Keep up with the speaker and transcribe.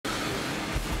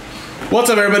What's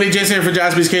up, everybody? Jason here for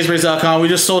jaspyscasebreaks.com. We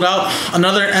just sold out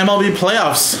another MLB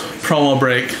Playoffs promo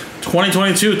break.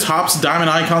 2022 Topps Diamond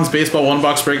Icons Baseball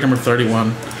 1-box break number 31.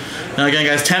 Now again,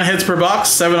 guys, 10 hits per box,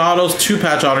 7 autos, 2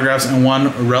 patch autographs, and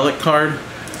 1 relic card.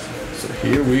 So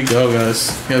here we go,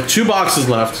 guys. We have 2 boxes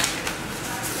left.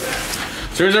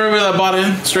 So here's everybody that bought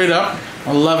in straight up.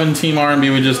 11 team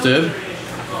R&B we just did.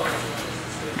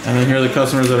 And then here are the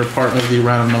customers that are part of the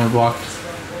random number block.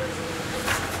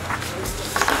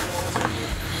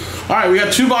 Alright, we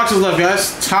got 2 boxes left,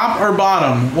 guys. Top or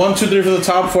bottom? 1, 2, 3 for the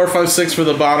top, 4, 5, 6 for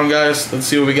the bottom, guys. Let's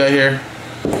see what we got here.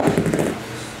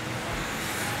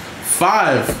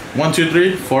 5. 1, 2,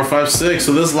 3, 4, 5, 6.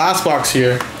 So this last box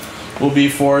here will be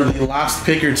for the last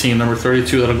picker team, number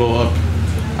 32, that'll go up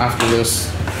after this.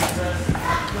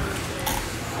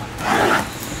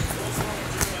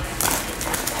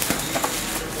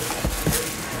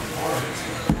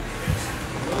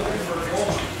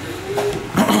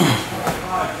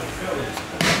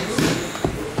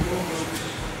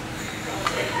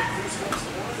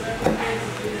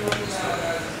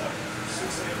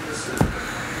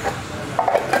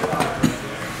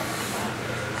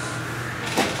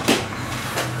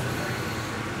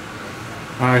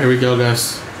 Alright, here we go,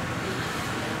 guys.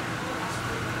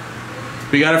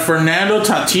 We got a Fernando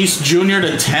Tatis Jr.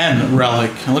 to 10 relic.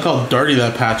 And look how dirty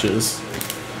that patch is.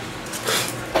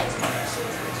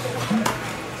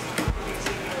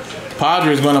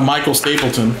 Padres going to Michael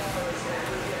Stapleton.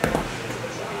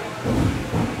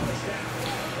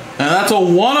 And that's a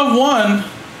 1 of 1.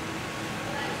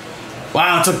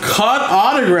 Wow, it's a cut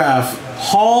autograph.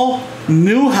 Hall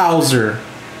Newhouser.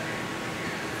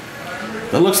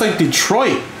 That looks like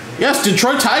Detroit. Yes,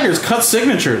 Detroit Tigers cut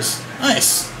signatures.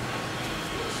 Nice.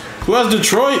 Who has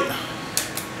Detroit?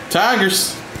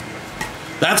 Tigers.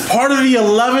 That's part of the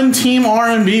 11-team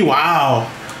R&B.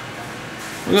 Wow.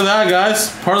 Look at that,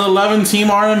 guys. Part of the 11-team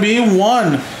R&B.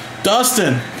 1.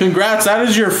 Dustin, congrats. That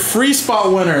is your free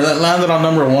spot winner that landed on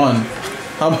number 1.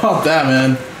 How about that,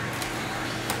 man?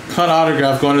 Cut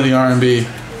autograph going to the R&B.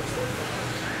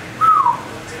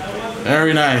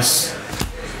 Very nice.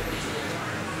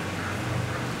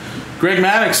 Greg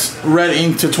Maddux, red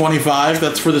ink to 25.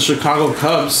 That's for the Chicago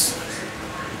Cubs.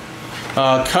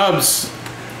 Cubs,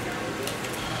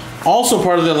 also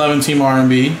part of the 11-team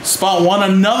R&B. Spot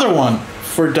 1, another one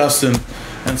for Dustin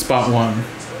and spot 1.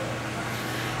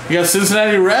 We got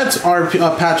Cincinnati Reds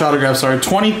patch autograph, sorry.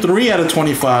 23 out of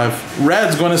 25.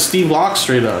 Reds going to Steve Locke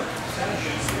straight up.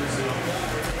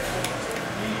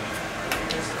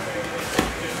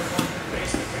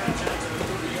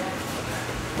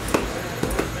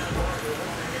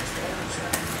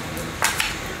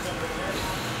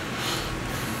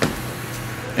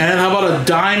 And how about a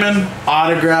diamond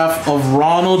autograph of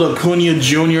Ronald Acuna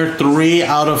Jr. 3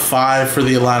 out of 5 for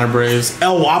the Atlanta Braves.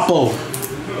 El Guapo.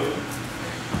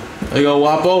 There you go,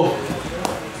 Guapo.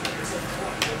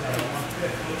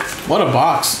 What a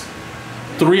box.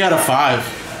 3 out of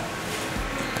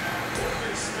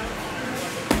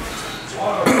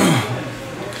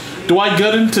 5. Dwight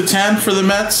Gooden to 10 for the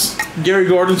Mets. Gary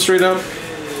Gordon straight up.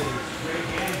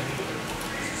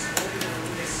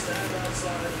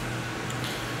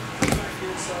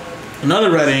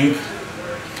 Another red ink.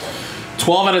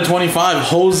 12 out of 25.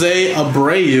 Jose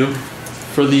Abreu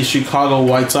for the Chicago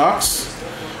White Sox.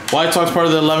 White Sox part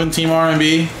of the 11-team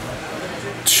R&B.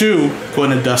 2 going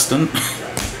to Dustin.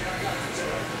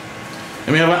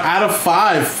 And we have an out of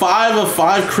 5. 5 of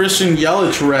 5 Christian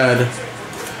Yelich red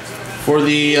for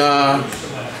the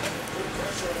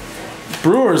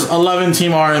Brewers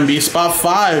 11-team R&B. Spot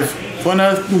 5 going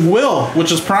to Will,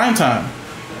 which is prime time.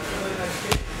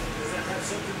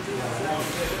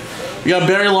 We got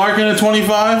Barry Larkin at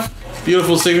 25.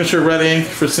 Beautiful signature red ink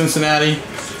for Cincinnati.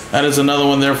 That is another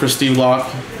one there for Steve Locke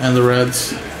and the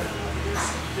Reds.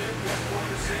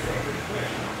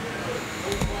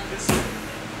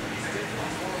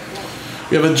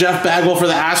 We have a Jeff Bagwell for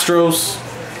the Astros.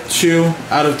 2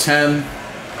 out of 10.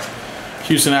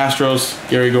 Houston Astros,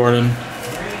 Gary Gordon.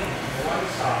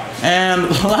 And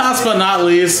last but not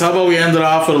least, how about we end it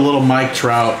off with a little Mike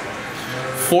Trout.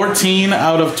 14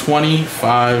 out of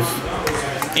 25.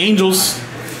 Angels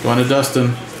going to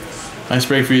Dustin. Nice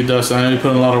break for you, Dustin. I know you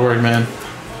put in a lot of work, man.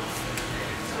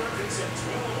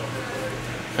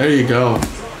 There you go.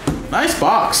 Nice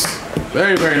box.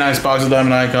 Very, very nice box of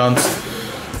Diamond Icons.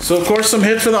 So, of course, some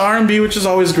hits for the R&B, which is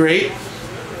always great.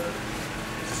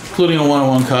 Including a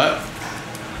 1-on-1 cut.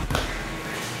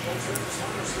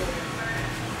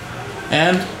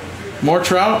 And more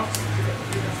Trout.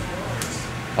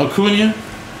 Acuna.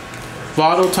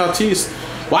 Votto, Tatis.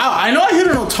 Wow, I know I hit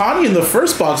an Ohtani in the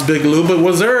first box, Big Lou, but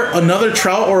was there another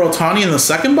Trout or Ohtani in the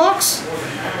second box?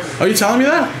 Are you telling me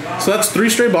that? So that's 3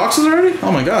 straight boxes already?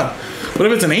 Oh my god. What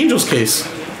if it's an Angels case?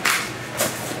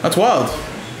 That's wild.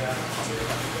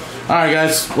 Alright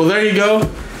guys, well there you go.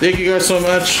 Thank you guys so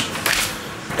much.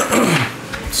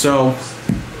 So,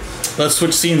 let's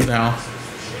switch scenes now.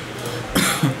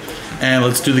 And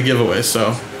let's do the giveaway.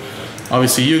 So,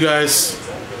 obviously you guys,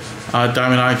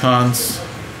 Diamond Icons.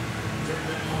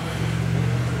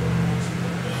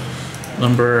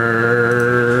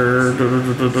 Number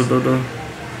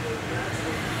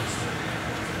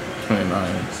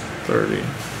 29, 30.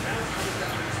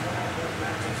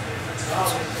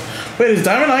 Wait, is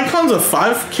Diamond Icons a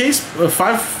 5 case,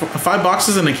 five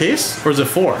boxes in a case, or is it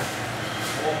 4?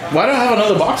 Why do I have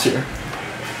another box here?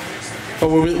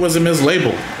 Or was it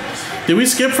mislabeled? Did we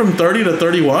skip from 30 to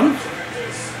 31?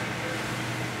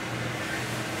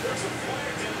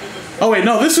 Oh wait,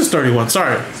 no, this is 31.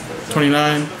 Sorry,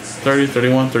 29, 30,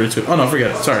 31, 32. Oh no,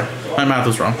 forget it. Sorry, my math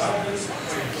was wrong.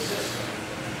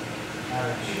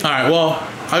 All right, well,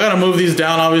 I gotta move these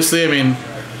down. Obviously, I mean,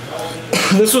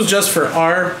 this was just for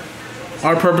our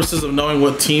purposes of knowing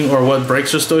what team or what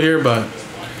breaks are still here, but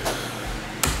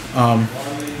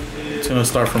it's gonna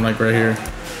start from like right here,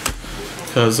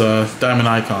 because Diamond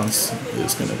Icons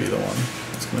is gonna be the one.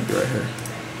 It's gonna be right here.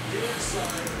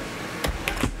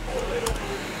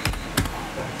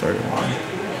 31.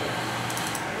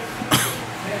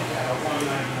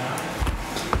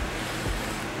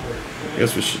 I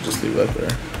guess we should just leave that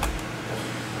there.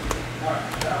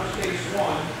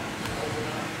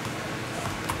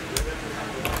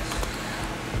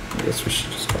 I guess we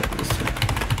should just copy this too.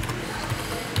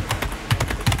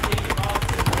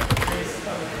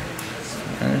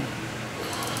 Okay.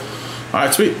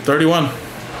 Alright, sweet. 31.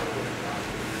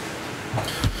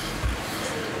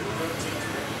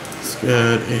 Let's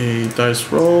get a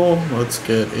dice roll. Let's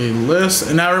get a list.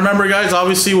 And now remember, guys,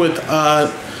 obviously with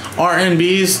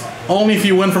RNBs, only if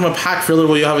you win from a pack filler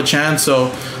will you have a chance.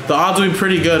 So the odds will be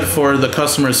pretty good for the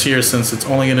customers here, since it's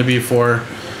only going to be for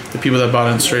the people that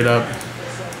bought in straight up.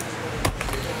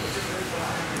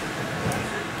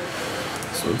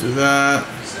 So we'll do that.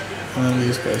 And then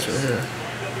these guys right here.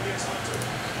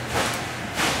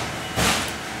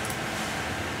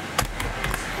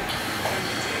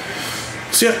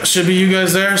 So yeah, should be you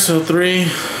guys there. So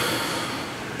 3,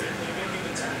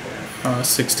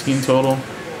 16 total.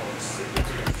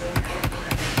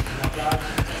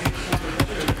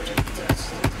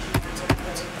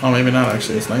 Oh, maybe not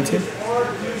actually. It's 19.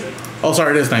 Oh,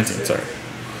 sorry, it is 19. Sorry.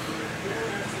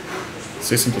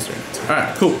 16 plus 3. All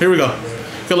right, cool. Here we go.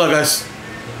 Good luck, guys.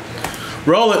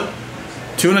 Roll it.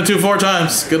 2 and a 2 4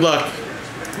 times. Good luck.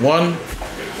 1,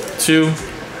 2,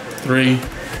 3,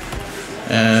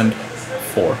 and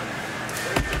 4.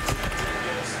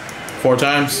 4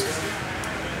 times.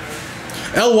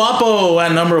 El Guapo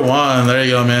at number 1. There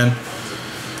you go, man.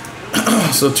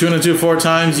 So 2 and a 2 4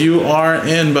 times. You are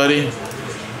in, buddy.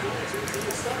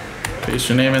 Paste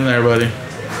your name in there, buddy.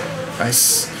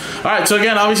 Nice. All right, so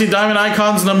again, obviously Diamond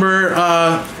Icons number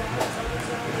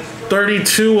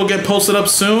 32 will get posted up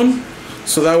soon.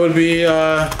 So that would be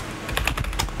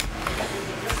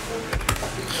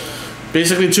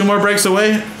basically 2 more breaks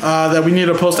away that we need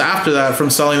to post after that from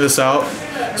selling this out.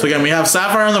 So again, we have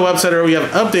Sapphire on the website, or we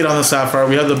have update on the Sapphire.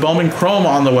 We have the Bowman Chrome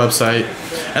on the website,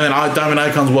 and then Diamond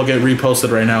Icons will get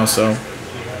reposted right now. So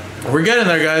we're getting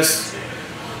there, guys.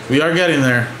 We are getting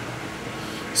there.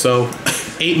 So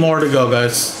 8 more to go,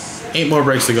 guys. 8 more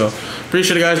breaks to go.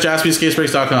 Appreciate it, guys.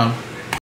 JaspysCaseBreaks.com.